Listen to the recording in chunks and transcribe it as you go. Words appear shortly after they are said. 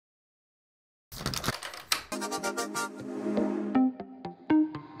Hi,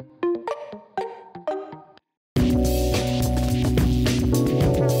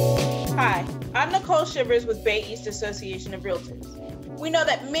 I'm Nicole Shivers with Bay East Association of Realtors. We know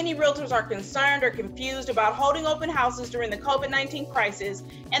that many realtors are concerned or confused about holding open houses during the COVID-19 crisis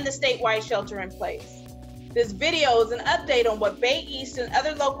and the statewide shelter in place. This video is an update on what Bay East and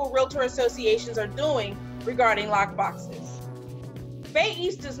other local realtor associations are doing regarding lockboxes. Bay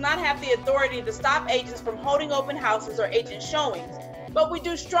East does not have the authority to stop agents from holding open houses or agent showings, but we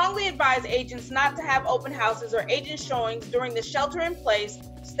do strongly advise agents not to have open houses or agent showings during the shelter-in-place,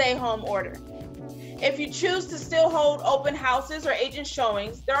 stay-home order. If you choose to still hold open houses or agent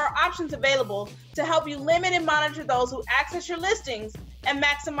showings, there are options available to help you limit and monitor those who access your listings and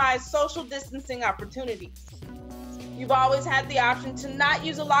maximize social distancing opportunities. You've always had the option to not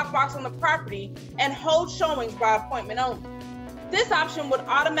use a lockbox on the property and hold showings by appointment only. This option would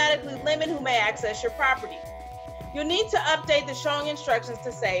automatically limit who may access your property. You'll need to update the showing instructions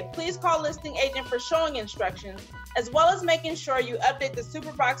to say, please call listing agent for showing instructions, as well as making sure you update the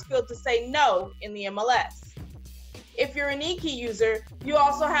superbox field to say no in the MLS. If you're an eKey user, you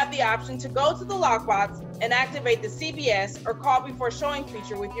also have the option to go to the lockbox and activate the CBS or call before showing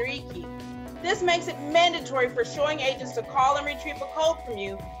feature with your eKey. This makes it mandatory for showing agents to call and retrieve a code from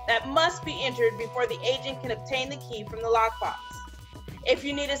you that must be entered before the agent can obtain the key from the lockbox. If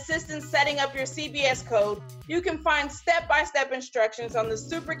you need assistance setting up your CBS code, you can find step-by-step instructions on the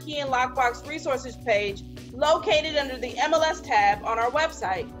Super Key and Lockbox resources page located under the MLS tab on our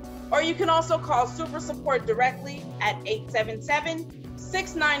website, or you can also call Super Support directly at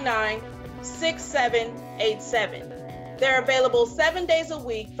 877-699-6787. They're available 7 days a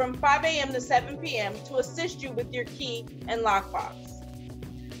week from 5 a.m. to 7 p.m. to assist you with your key and lockbox.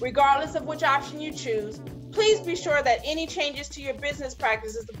 Regardless of which option you choose, please be sure that any changes to your business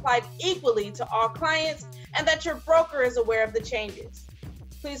practices applied equally to all clients and that your broker is aware of the changes.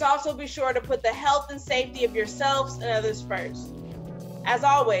 Please also be sure to put the health and safety of yourselves and others first. As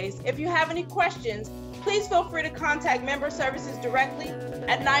always, if you have any questions, please feel free to contact Member Services directly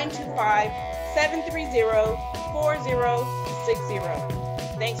at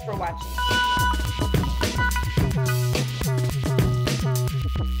 925-730-4060. Thanks for watching.